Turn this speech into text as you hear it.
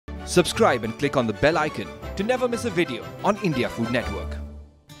Subscribe and click on the bell icon to never miss a video on India Food Network.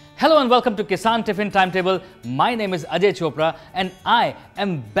 Hello and welcome to Kissan Tiffin Timetable. My name is Ajay Chopra and I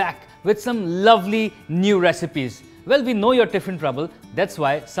am back with some lovely new recipes. Well, we know your tiffin trouble. That's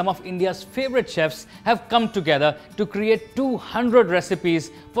why some of India's favorite chefs have come together to create 200 recipes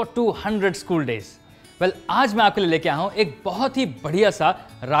for 200 school days. Well, आज मैं आपके लिए लेके आया हूँ एक बहुत ही बढ़िया सा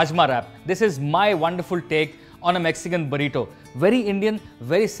rajma rap. This is my wonderful take on a Mexican burrito. Very Indian,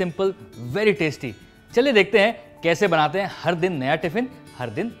 very simple, very tasty. चलिए देखते हैं कैसे बनाते हैं हर दिन नया टिफिन, हर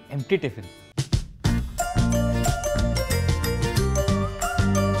दिन empty tiffin.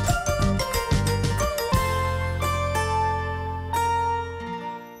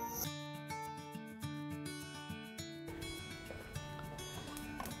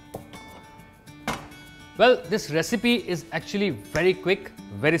 Well, this recipe is actually very quick,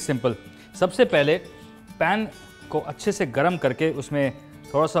 very simple. सबसे पहले पैन को अच्छे से गरम करके उसमें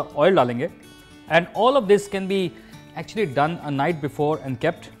थोड़ा सा ऑयल डालेंगे. And all of this can be actually done a night before and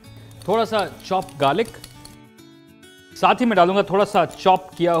kept. थोड़ा सा chopped garlic. साथ ही मैं डालूंगा थोड़ा सा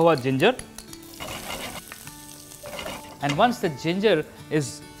chop किया हुआ ginger. And once the ginger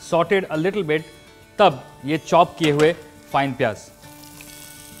is sautéed a little bit, तब ये chop किए हुए fine प्याज.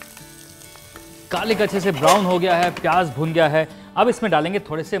 गार्लिक अच्छे से ब्राउन हो गया है, प्याज भुन गया है. अब इसमें डालेंगे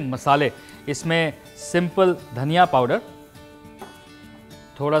थोड़े से मसाले. इसमें सिंपल धनिया पाउडर,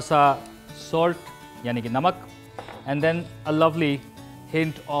 थोड़ा सा सॉल्ट यानी कि नमक, and then a lovely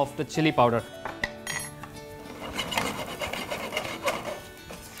hint of the chilli powder.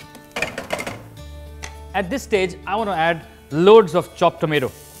 At this stage, I want to add loads of chopped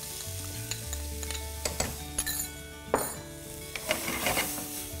tomato.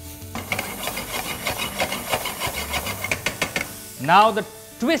 Now the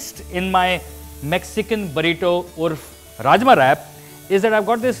twist in my Mexican burrito or Rajma wrap is that I've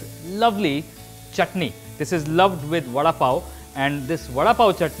got this lovely chutney. This is loved with vada pav, and this vada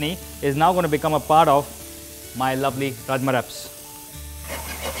pav chutney is now going to become a part of my lovely Rajma wraps.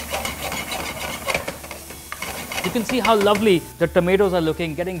 You can see how lovely the tomatoes are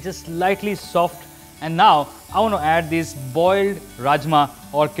looking, getting just slightly soft. And now I want to add these boiled Rajma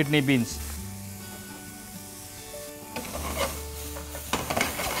or kidney beans.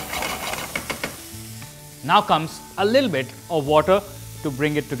 Now comes a little bit of water to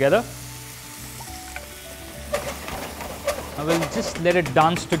bring it together. I will just let it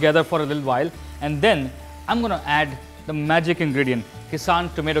dance together for a little while, and then I'm going to add the magic ingredient,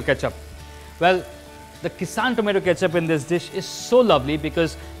 Kissan Tomato Ketchup. Well, the Kissan Tomato Ketchup in this dish is so lovely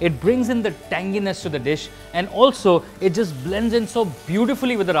because it brings in the tanginess to the dish, and also it just blends in so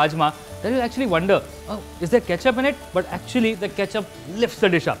beautifully with the Rajma that you actually wonder, oh, is there ketchup in it? But actually the ketchup lifts the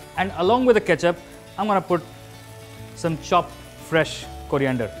dish up. And along with the ketchup, I'm going to put some chopped fresh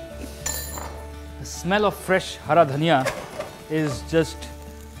coriander. The smell of fresh hara dhania is just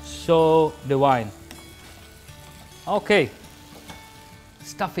so divine. Okay,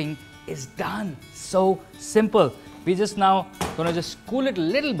 stuffing is done. So simple. We just now going to just cool it a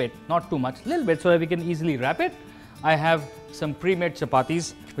little bit, not too much, a little bit, so that we can easily wrap it. I have some pre-made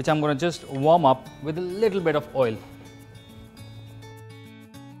chapatis which I'm going to just warm up with a little bit of oil.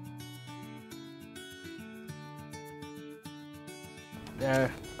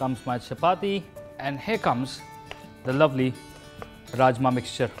 There comes my chapati, and here comes the lovely Rajma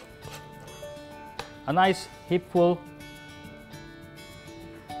mixture. A nice heapful.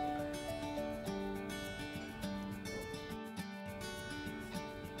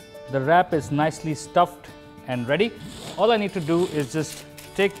 The wrap is nicely stuffed and ready. All I need to do is just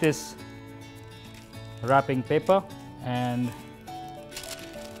take this wrapping paper and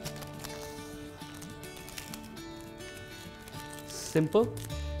simple.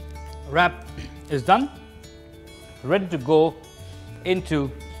 Wrap is done, ready to go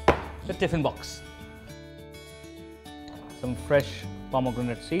into the tiffin box. Some fresh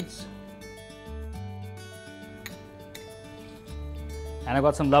pomegranate seeds, and I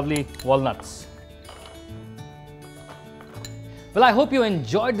got some lovely walnuts. Well, I hope you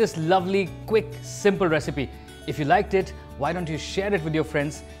enjoyed this lovely, quick, simple recipe. If you liked it, why don't you share it with your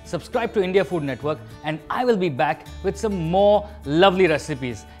friends, subscribe to India Food Network, and I will be back with some more lovely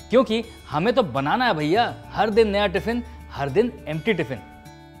recipes. क्योंकि हमें तो बनाना है भैया, हर दिन नया tiffin, हर दिन empty tiffin.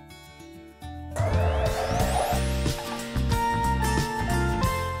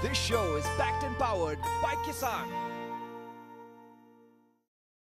 This show is backed and powered by Kissan.